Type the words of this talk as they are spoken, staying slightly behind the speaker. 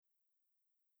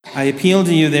I appeal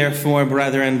to you, therefore,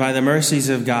 brethren, by the mercies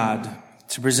of God,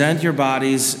 to present your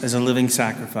bodies as a living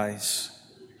sacrifice,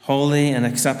 holy and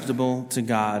acceptable to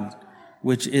God,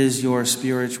 which is your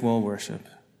spiritual worship.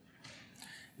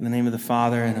 In the name of the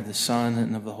Father, and of the Son,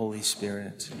 and of the Holy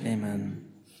Spirit. Amen.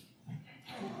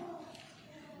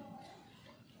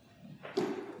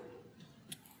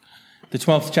 The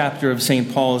 12th chapter of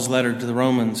St. Paul's letter to the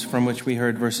Romans, from which we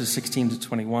heard verses 16 to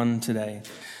 21 today,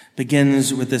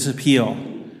 begins with this appeal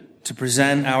to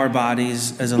present our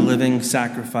bodies as a living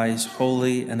sacrifice,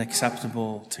 holy and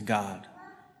acceptable to God.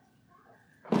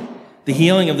 The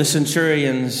healing of the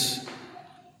centurion's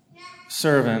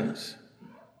servant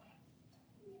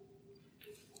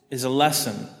is a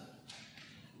lesson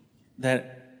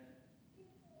that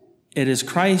it is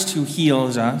Christ who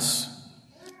heals us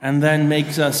and then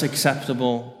makes us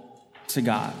acceptable to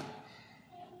God.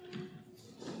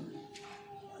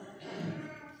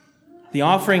 The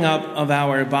offering up of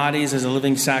our bodies as a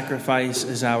living sacrifice,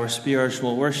 as our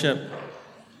spiritual worship,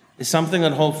 is something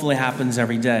that hopefully happens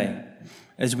every day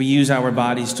as we use our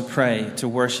bodies to pray, to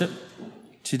worship,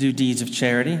 to do deeds of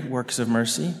charity, works of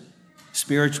mercy,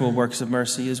 spiritual works of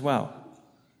mercy as well.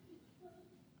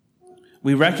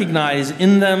 We recognize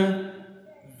in them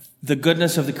the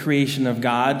goodness of the creation of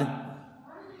God,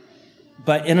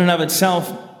 but in and of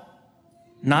itself,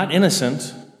 not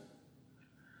innocent,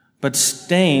 but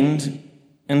stained,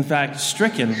 in fact,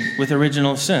 stricken with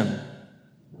original sin.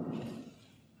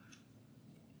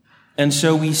 And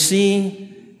so we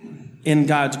see in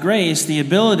God's grace the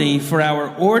ability for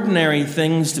our ordinary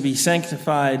things to be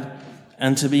sanctified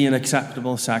and to be an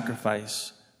acceptable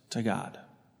sacrifice to God.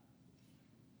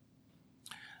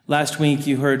 Last week,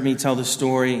 you heard me tell the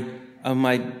story of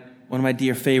one of my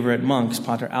dear favorite monks,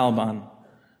 Pater Alban,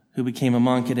 who became a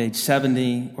monk at age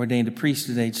 70, ordained a priest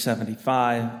at age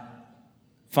 75,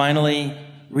 finally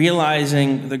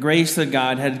realizing the grace that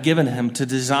God had given him to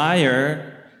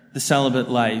desire the celibate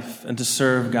life and to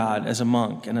serve God as a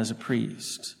monk and as a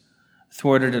priest.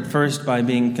 Thwarted at first by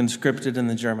being conscripted in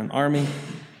the German army,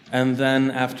 and then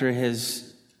after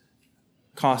his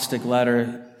caustic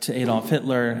letter to Adolf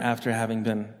Hitler, after having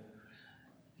been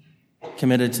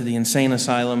committed to the insane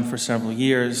asylum for several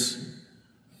years,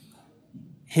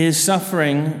 his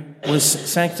suffering was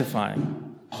sanctifying.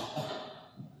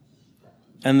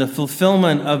 And the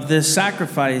fulfillment of this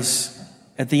sacrifice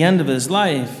at the end of his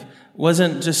life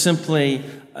wasn't just simply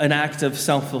an act of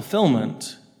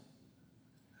self-fulfillment,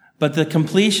 but the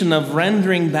completion of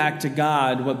rendering back to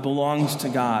God what belongs to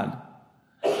God,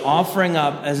 offering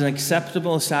up as an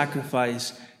acceptable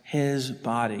sacrifice his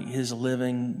body, his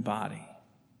living body.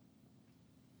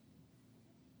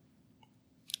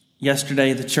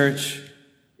 Yesterday, the church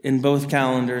in both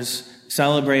calendars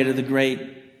celebrated the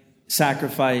great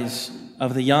sacrifice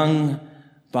of the young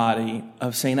body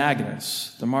of St.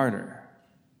 Agnes, the martyr.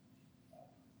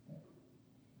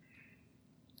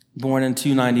 Born in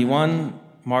 291,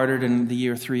 martyred in the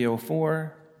year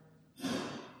 304.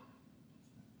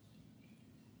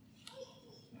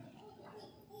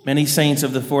 Many saints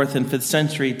of the 4th and 5th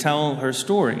century tell her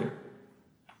story.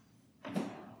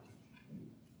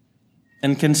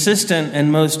 And consistent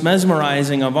and most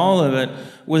mesmerizing of all of it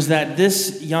was that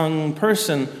this young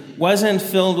person wasn't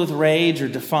filled with rage or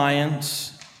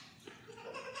defiance,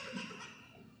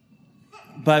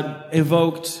 but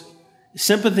evoked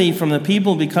sympathy from the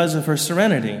people because of her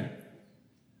serenity,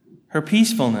 her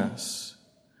peacefulness.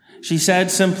 She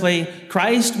said simply,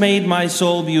 "Christ made my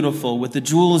soul beautiful with the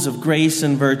jewels of grace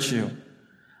and virtue.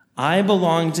 I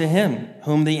belong to him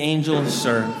whom the angels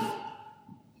serve."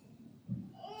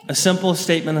 A simple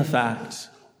statement of fact,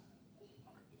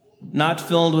 not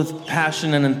filled with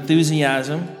passion and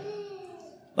enthusiasm.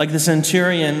 Like the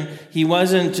centurion, he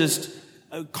wasn't just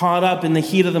caught up in the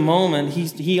heat of the moment.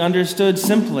 He understood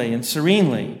simply and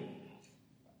serenely.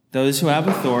 Those who have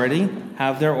authority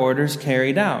have their orders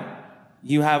carried out.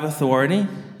 You have authority,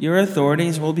 your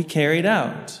authorities will be carried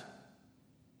out.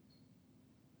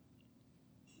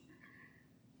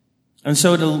 And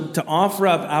so to offer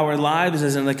up our lives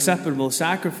as an acceptable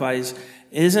sacrifice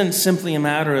isn't simply a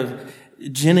matter of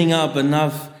ginning up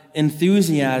enough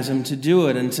enthusiasm to do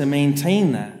it and to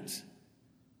maintain that.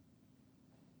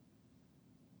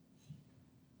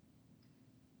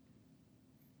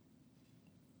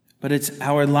 But it's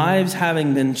our lives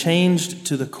having been changed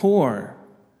to the core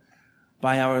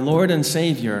by our Lord and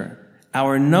Savior,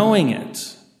 our knowing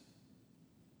it,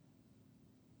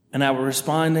 and our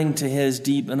responding to his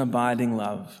deep and abiding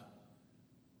love.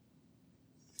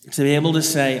 To be able to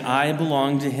say, I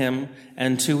belong to him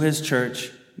and to his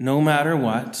church no matter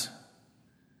what,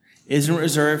 isn't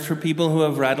reserved for people who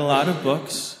have read a lot of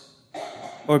books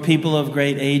or people of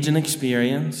great age and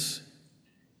experience.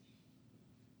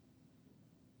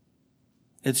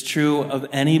 It's true of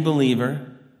any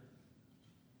believer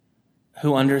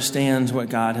who understands what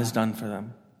God has done for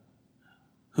them,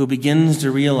 who begins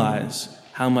to realize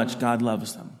how much God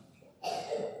loves them.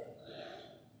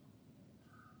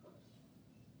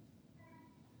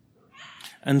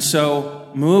 And so,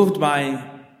 moved by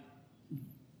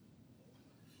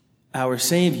our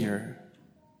Savior,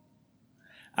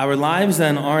 our lives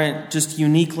then aren't just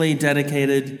uniquely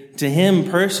dedicated to Him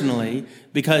personally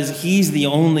because He's the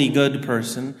only good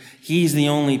person. He's the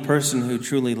only person who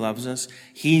truly loves us.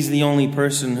 He's the only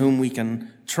person whom we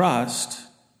can trust.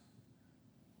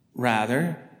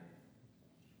 Rather,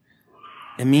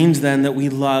 it means then that we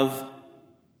love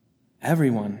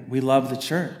everyone. We love the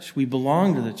church. We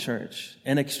belong to the church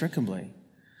inextricably.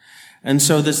 And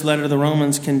so this letter to the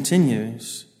Romans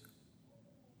continues.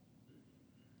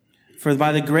 For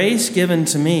by the grace given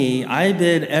to me, I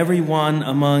bid every one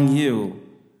among you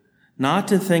not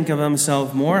to think of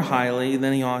himself more highly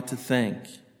than he ought to think,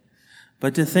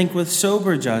 but to think with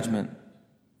sober judgment,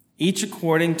 each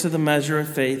according to the measure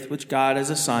of faith which God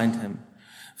has assigned him.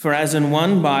 For as in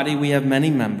one body we have many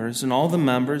members, and all the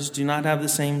members do not have the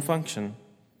same function.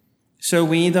 So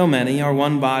we, though many, are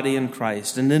one body in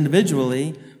Christ, and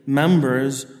individually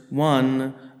members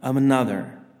one of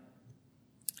another.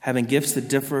 Having gifts that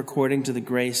differ according to the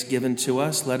grace given to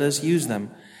us, let us use them.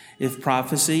 If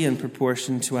prophecy, in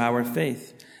proportion to our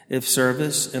faith. If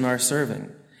service, in our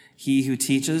serving. He who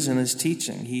teaches, in his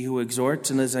teaching. He who exhorts,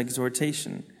 in his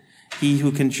exhortation. He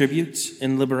who contributes,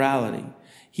 in liberality.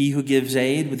 He who gives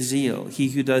aid, with zeal. He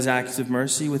who does acts of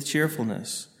mercy, with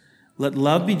cheerfulness. Let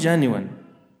love be genuine.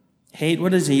 Hate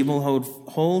what is evil.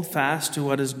 Hold fast to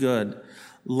what is good.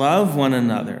 Love one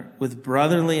another with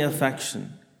brotherly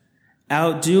affection.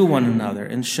 Outdo one another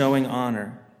in showing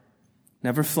honor.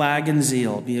 Never flag in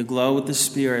zeal. Be aglow with the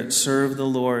Spirit. Serve the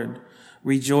Lord.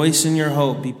 Rejoice in your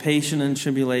hope. Be patient in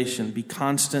tribulation. Be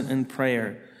constant in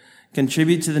prayer.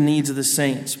 Contribute to the needs of the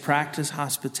saints. Practice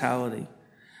hospitality.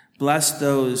 Bless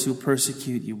those who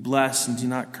persecute you. Bless and do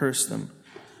not curse them.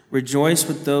 Rejoice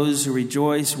with those who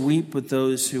rejoice. Weep with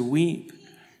those who weep.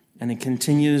 And it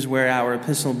continues where our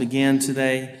epistle began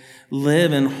today.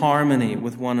 Live in harmony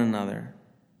with one another.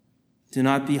 Do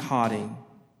not be haughty,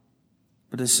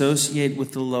 but associate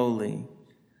with the lowly.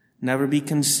 Never be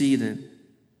conceited.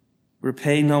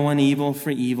 Repay no one evil for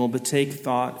evil, but take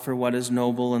thought for what is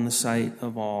noble in the sight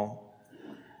of all.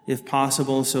 If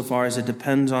possible, so far as it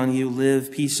depends on you,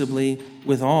 live peaceably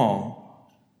with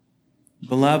all.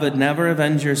 Beloved, never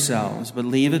avenge yourselves, but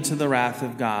leave it to the wrath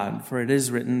of God, for it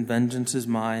is written, vengeance is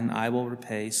mine, I will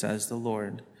repay, says the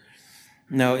Lord.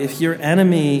 Now, if your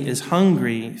enemy is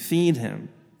hungry, feed him.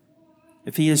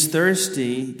 If he is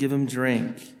thirsty, give him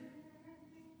drink.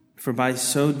 For by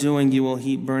so doing you will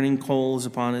heap burning coals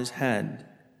upon his head.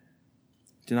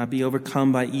 Do not be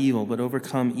overcome by evil, but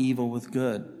overcome evil with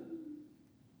good.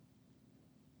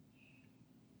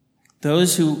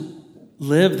 Those who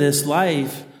live this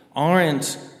life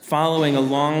aren't following a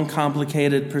long,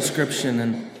 complicated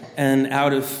prescription and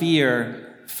out of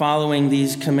fear following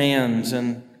these commands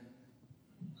and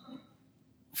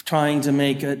trying to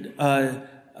make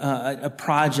a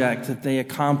project that they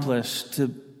accomplish to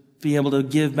be able to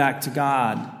give back to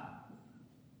God.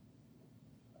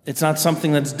 It's not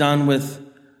something that's done with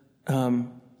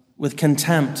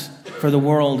contempt for the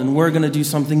world, and we're going to do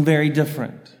something very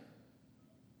different.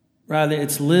 Rather,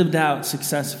 it's lived out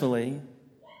successfully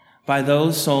by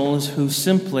those souls who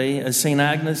simply, as St.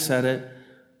 Agnes said it,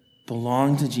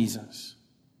 belong to Jesus.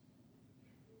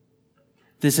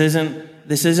 This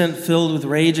isn't filled with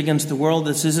rage against the world.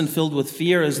 This isn't filled with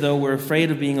fear as though we're afraid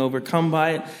of being overcome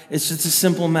by it. It's just a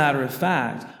simple matter of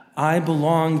fact. I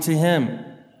belong to Him.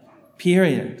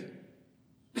 Period.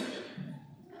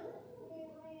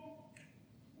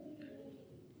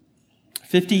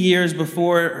 "50 years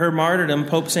before her martyrdom,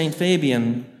 Pope St.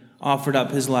 Fabian offered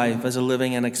up his life as a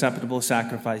living and acceptable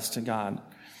sacrifice to God.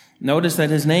 Notice that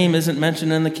his name isn't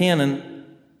mentioned in the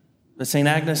canon, but St.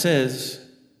 Agnes is.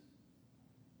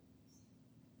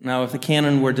 Now, if the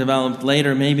canon were developed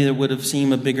later, maybe it would have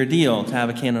seemed a bigger deal to have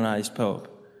a canonized pope.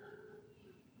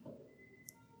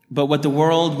 But what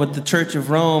the Church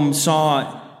of Rome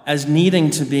saw as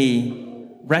needing to be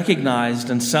recognized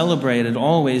and celebrated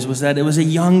always was that it was a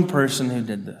young person who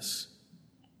did this.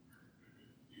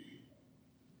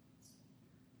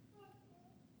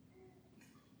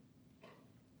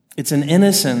 It's in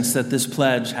innocence that this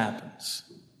pledge happens.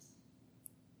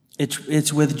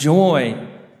 It's with joy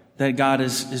that God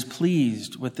is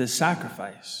pleased with this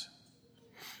sacrifice.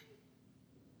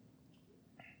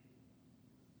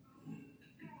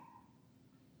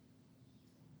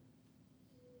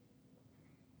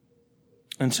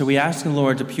 And so we ask the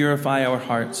Lord to purify our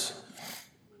hearts,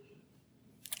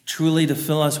 truly to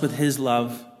fill us with his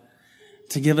love,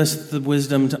 to give us the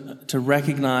wisdom to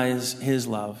recognize his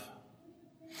love,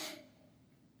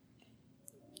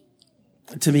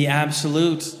 to be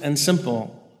absolute and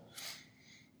simple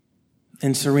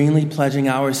in serenely pledging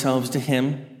ourselves to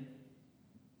him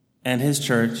and his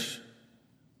church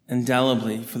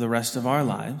indelibly for the rest of our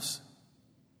lives,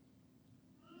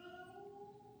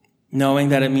 knowing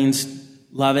that it means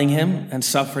loving him and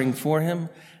suffering for him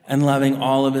and loving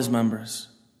all of his members,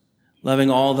 loving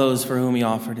all those for whom he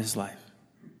offered his life.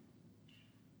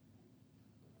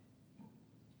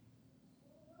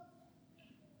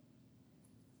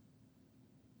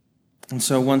 And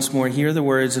so once more, hear the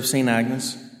words of St.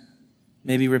 Agnes.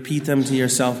 Maybe repeat them to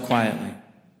yourself quietly.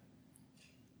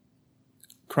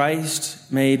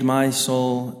 Christ made my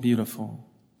soul beautiful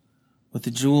with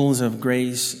the jewels of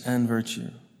grace and virtue.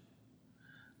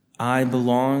 I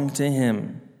belong to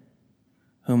him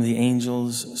whom the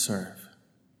angels serve.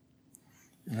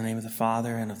 In the name of the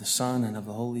Father, and of the Son, and of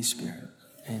the Holy Spirit.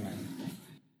 Amen.